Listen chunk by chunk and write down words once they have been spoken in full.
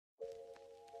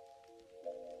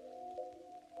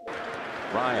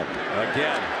Ryan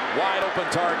again, wide open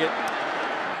target.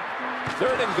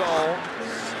 3rd and goal.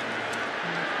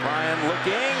 Ryan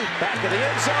looking back of the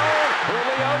end zone.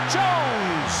 Julio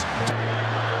Jones.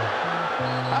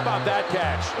 How about that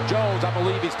catch? Jones, I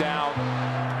believe he's down.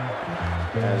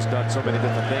 Has done so many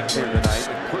different things here tonight,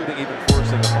 including even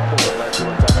forcing a fumble that led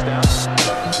to a touchdown.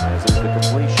 As is the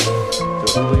completion to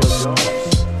Julio Jones.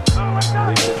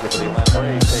 Leads it with the Atlanta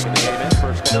Braves taking the game in.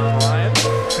 1st down, Ryan.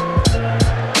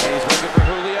 He's looking for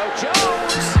Julio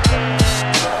Jones.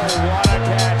 Oh, what a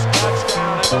catch.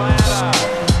 Touchdown, Atlanta.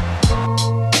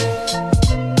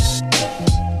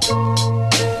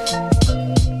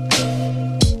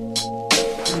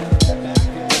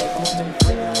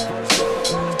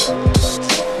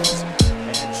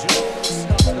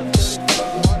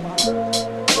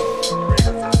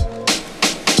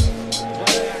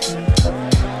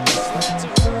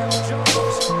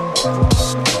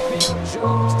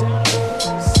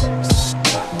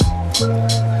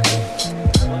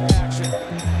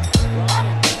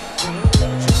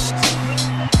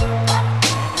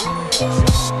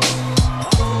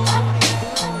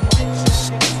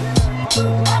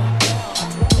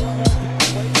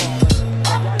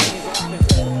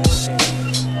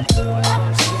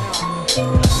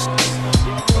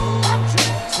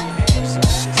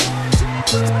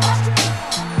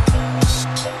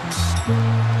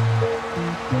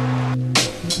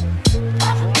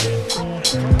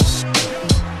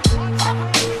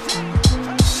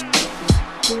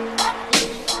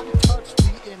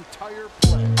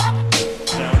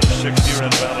 Down to 60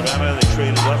 out of Alabama. They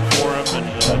traded up for him, and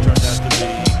turned out to be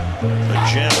a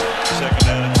gem. 2nd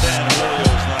down and 10.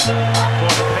 Julio's not going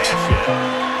to pass yet.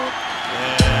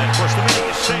 And of course, the minute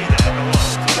you say that, to the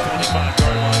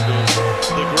 25-yard line goes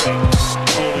the great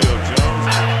Julio Jones.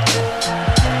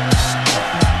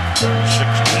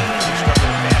 16. He started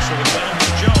to pass over the middle to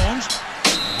Jones.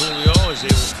 Julio is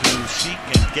able to seek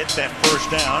and get that 1st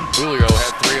down. Julio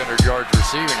had 300 yards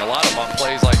receiving, a lot of them on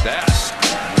plays like that.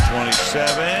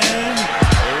 27.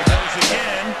 There he goes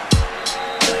again.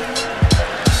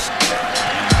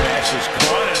 Pass is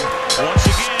caught, and once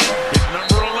again, big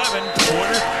number 11,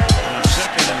 Porter. On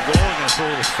 2nd and goal, going to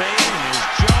throw the fade, and there's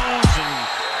Jones, and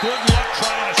good luck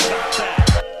trying to stop that.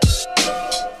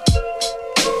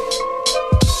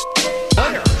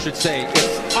 Player should say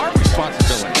it's our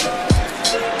responsibility.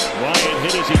 Ryan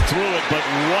hit as he threw it, but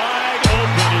wide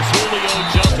open is Julio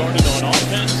Jones. Started on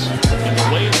offense, and the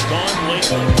way it's gone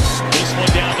lately, this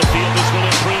one down the field, this will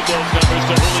improve those numbers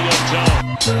to Julio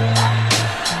Jones.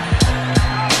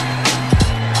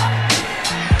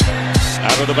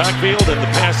 Out of the backfield, and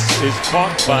the pass is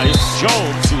caught by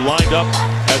Jones, who lined up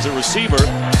as a receiver.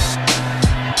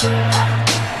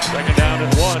 2nd down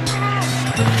and 1.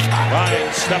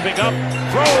 Ryan stepping up,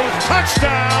 throws,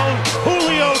 touchdown,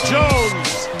 Julio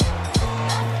Jones.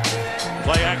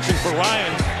 Play action for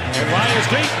Ryan, and Ryan's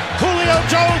deep. Julio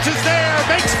Jones is there,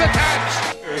 makes the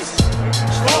catch.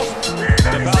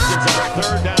 The Falcons on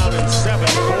 3rd down and 7.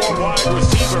 4 wide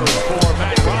receivers for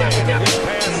Matt Ryan, and his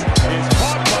pass is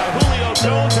caught by Julio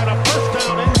Jones, and a 1st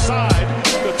down inside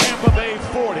the Tampa Bay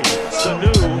 40.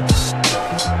 Sanu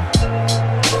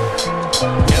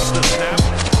gets the snap,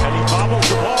 and he bobbles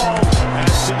the ball, and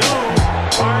Sanu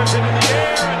fires it in the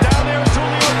air, and down there is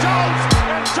Julio Jones,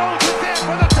 and Jones is in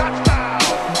for the touchdown.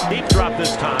 Deep drop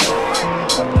this time.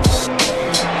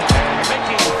 And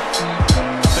making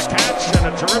the catch, and a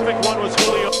terrific one was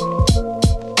Julio.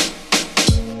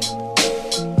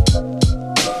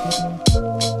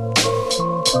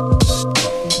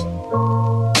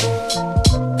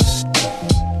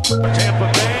 Tampa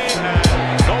Bay,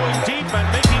 and going deep and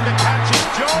making the catch is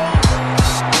Jones.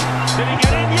 Did he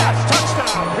get in? Yes,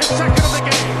 touchdown. His 2nd of the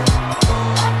game.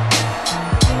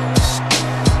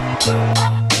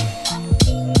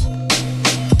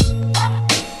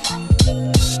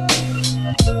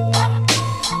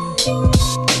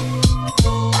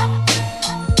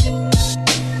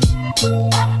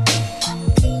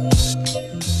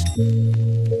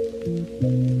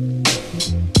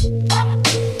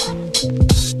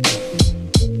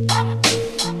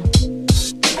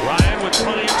 Ryan with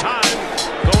plenty of time,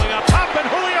 going up top, and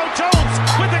Julio Jones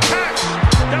with the catch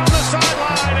down the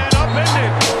sideline and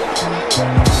upended.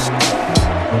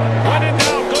 When in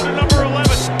doubt, go to number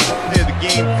 11. They the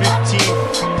game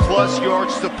 15+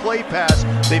 yards to play pass.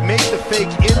 They make the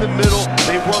fake in the middle.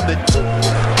 They run the.